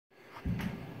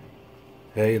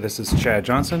Hey, this is Chad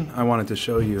Johnson. I wanted to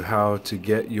show you how to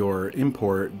get your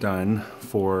import done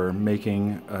for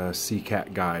making a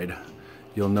Sicat guide.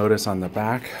 You'll notice on the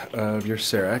back of your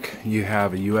Cerec you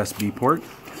have a USB port,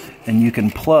 and you can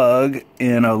plug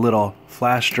in a little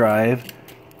flash drive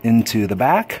into the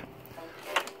back.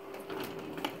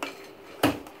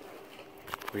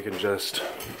 We can just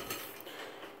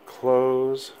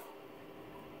close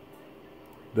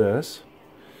this.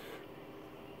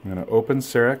 I'm going to open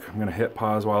Cerec. I'm going to hit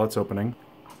pause while it's opening.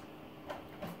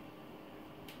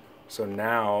 So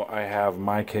now I have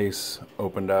my case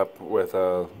opened up with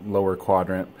a lower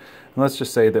quadrant. And let's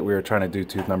just say that we were trying to do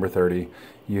tooth number 30.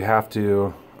 You have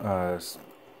to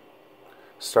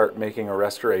start making a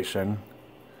restoration.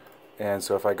 And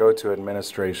so if I go to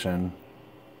administration,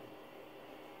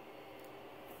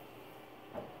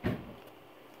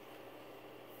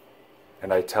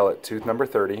 and I tell it tooth number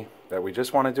 30 that we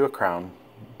just want to do a crown,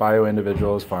 bio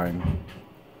individual is fine.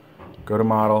 Go to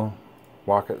model,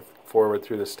 walk it forward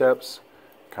through the steps,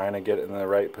 kind of get it in the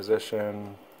right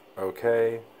position.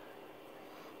 Okay.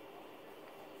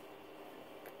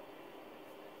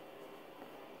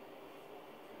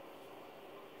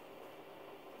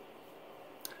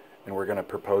 And we're going to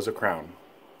propose a crown.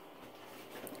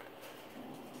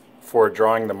 For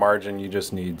drawing the margin, you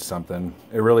just need something.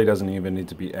 It really doesn't even need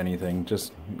to be anything.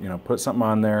 Just, put something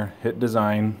on there, hit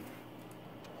design.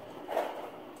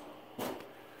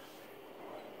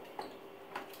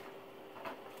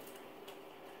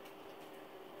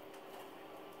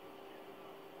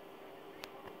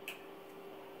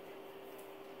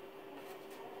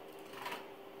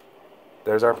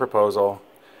 There's our proposal.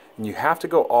 And you have to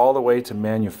go all the way to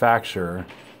manufacture,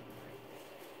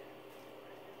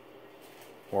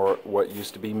 or what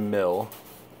used to be mill,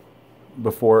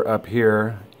 before up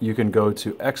here you can go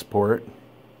to export,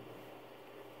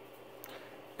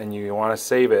 and you want to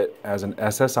save it as an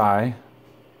SSI.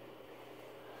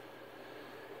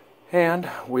 And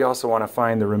we also want to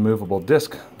find the removable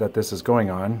disk that this is going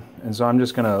on. And so I'm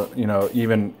just gonna,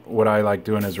 even what I like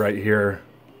doing is right here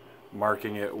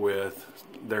marking it with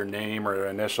their name or their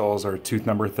initials, or tooth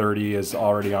number 30 is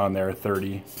already on there,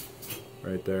 30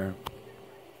 right there.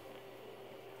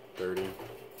 30.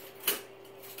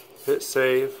 Hit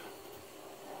save.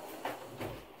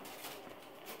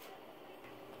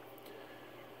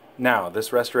 Now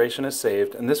this restoration is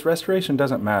saved, and this restoration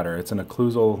doesn't matter. It's an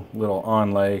occlusal little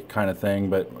onlay kind of thing,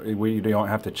 but we don't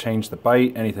have to change the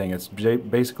bite, anything. It's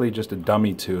basically just a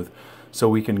dummy tooth, so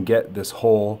we can get this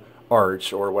whole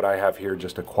arch, or what I have here,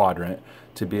 just a quadrant,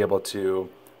 to be able to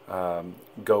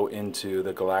go into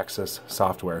the Galaxis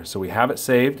software. So we have it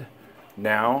saved.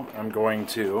 Now I'm going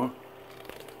to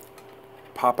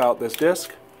pop out this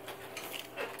disk,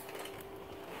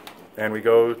 and we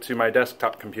go to my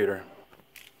desktop computer.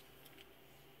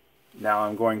 Now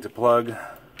I'm going to plug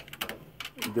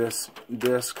this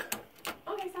disk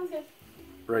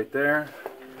right there.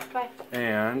 Bye.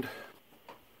 And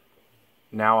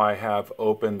now I have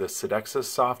opened the Sidexis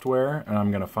software, and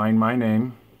I'm going to find my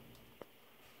name.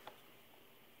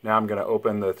 Now I'm going to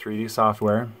open the 3D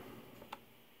software.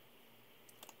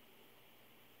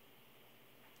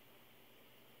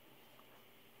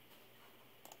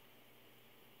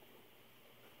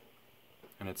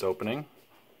 And it's opening.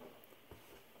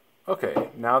 Okay,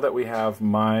 now that we have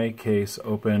my case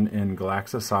open in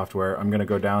Galaxis software, I'm going to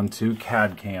go down to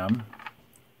CAD CAM,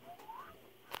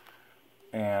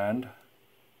 and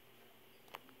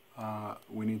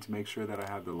we need to make sure that I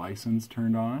have the license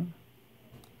turned on,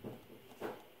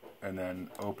 and then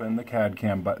open the CAD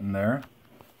CAM button there.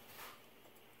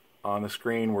 On the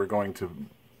screen we're going to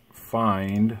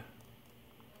find,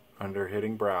 under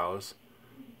hitting browse,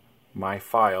 my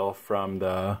file from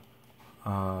the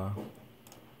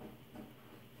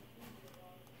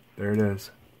there it is.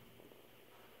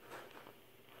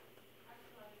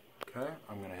 Okay,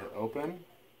 I'm going to hit open.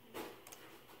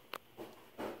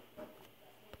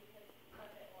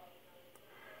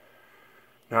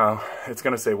 Now it's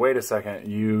going to say, wait a second,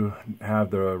 you have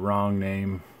the wrong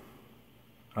name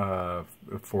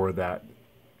for that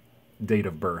date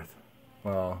of birth.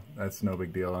 Well, that's no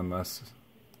big deal unless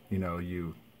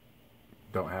you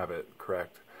don't have it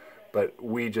correct. But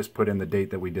we just put in the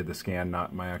date that we did the scan,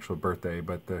 not my actual birthday,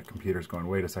 but the computer's going,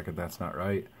 wait a second, that's not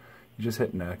right. You just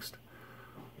hit next.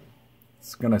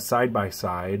 It's going to side by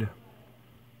side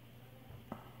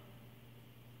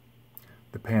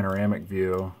the panoramic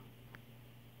view,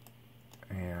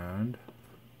 and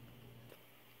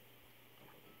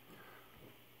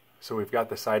so we've got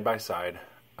the side by side.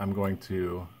 I'm going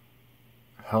to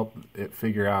help it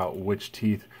figure out which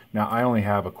teeth. Now I only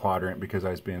have a quadrant because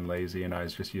I was being lazy and I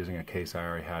was just using a case I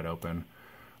already had open.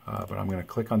 But I'm going to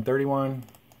click on 31,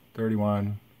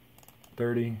 31,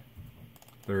 30,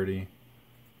 30.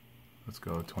 Let's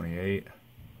go 28,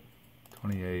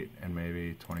 28, and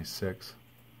maybe 26,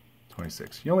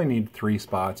 26. You only need 3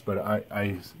 spots, but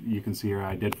you can see here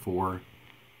I did 4,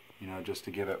 you know, just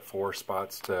to give it 4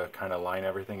 spots to kind of line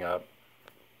everything up.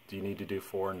 Do you need to do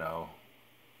 4? No.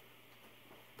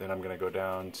 Then I'm going to go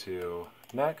down to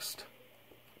next.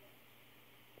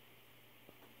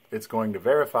 It's going to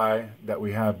verify that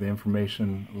we have the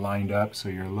information lined up, so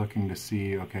you're looking to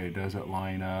see, okay, does it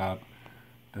line up?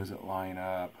 Does it line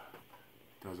up?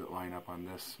 Does it line up on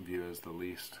this view is the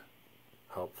least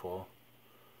helpful.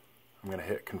 I'm going to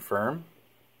hit confirm.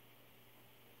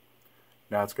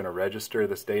 Now it's going to register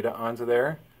this data onto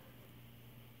there.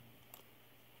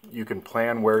 You can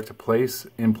plan where to place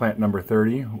implant number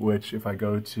 30, which if I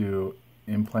go to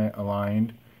implant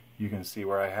aligned, you can see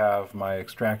where I have my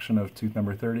extraction of tooth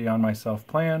number 30 on my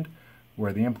self-planned.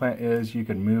 Where the implant is, you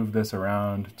can move this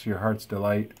around to your heart's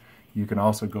delight. You can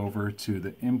also go over to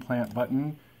the implant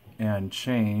button and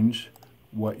change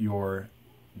what your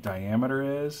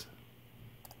diameter is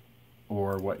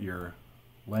or what your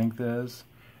length is.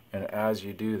 And as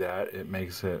you do that, it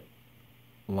makes it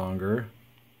longer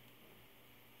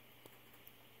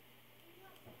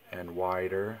and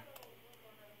wider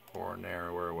or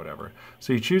narrower or whatever.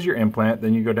 So you choose your implant,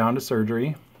 then you go down to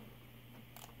surgery.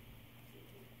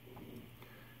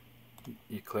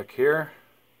 You click here,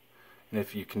 and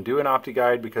if you can do an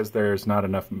OptiGuide because there's not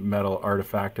enough metal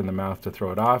artifact in the mouth to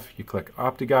throw it off, you click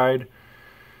OptiGuide,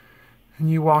 and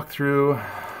you walk through,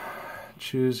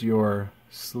 choose your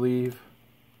sleeve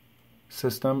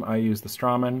system. I use the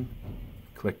Straumann.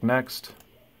 Click next,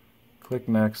 click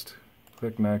next,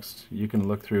 click next. You can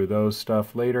look through those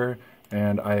stuff later.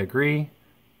 And I agree,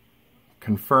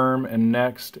 confirm, and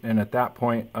next, and at that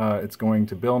point it's going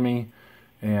to bill me,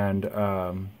 and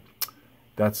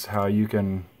that's how you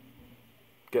can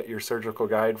get your surgical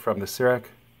guide from the Cerec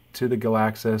to the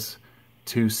Galaxis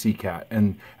to Sicat.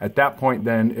 And at that point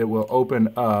then it will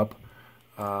open up,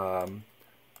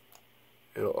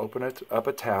 it'll open it up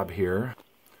a tab here.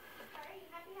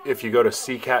 If you go to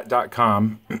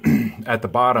Sicat.com, at the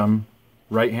bottom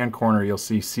right hand corner you'll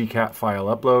see Sicat file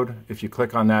upload. If you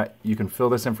click on that, you can fill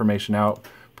this information out,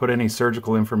 put any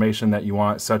surgical information that you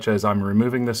want, such as I'm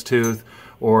removing this tooth,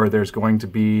 or there's going to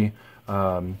be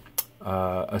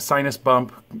a sinus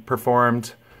bump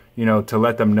performed, you know, to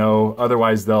let them know.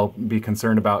 Otherwise they'll be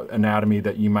concerned about anatomy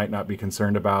that you might not be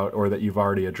concerned about or that you've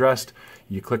already addressed.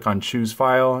 You click on choose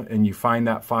file and you find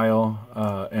that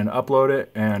file and upload it,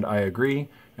 and I agree,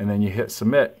 and then you hit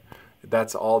submit.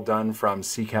 That's all done from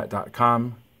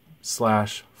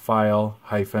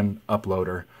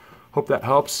Sicat.com/file-uploader. Hope that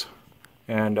helps,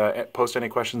 and post any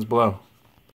questions below.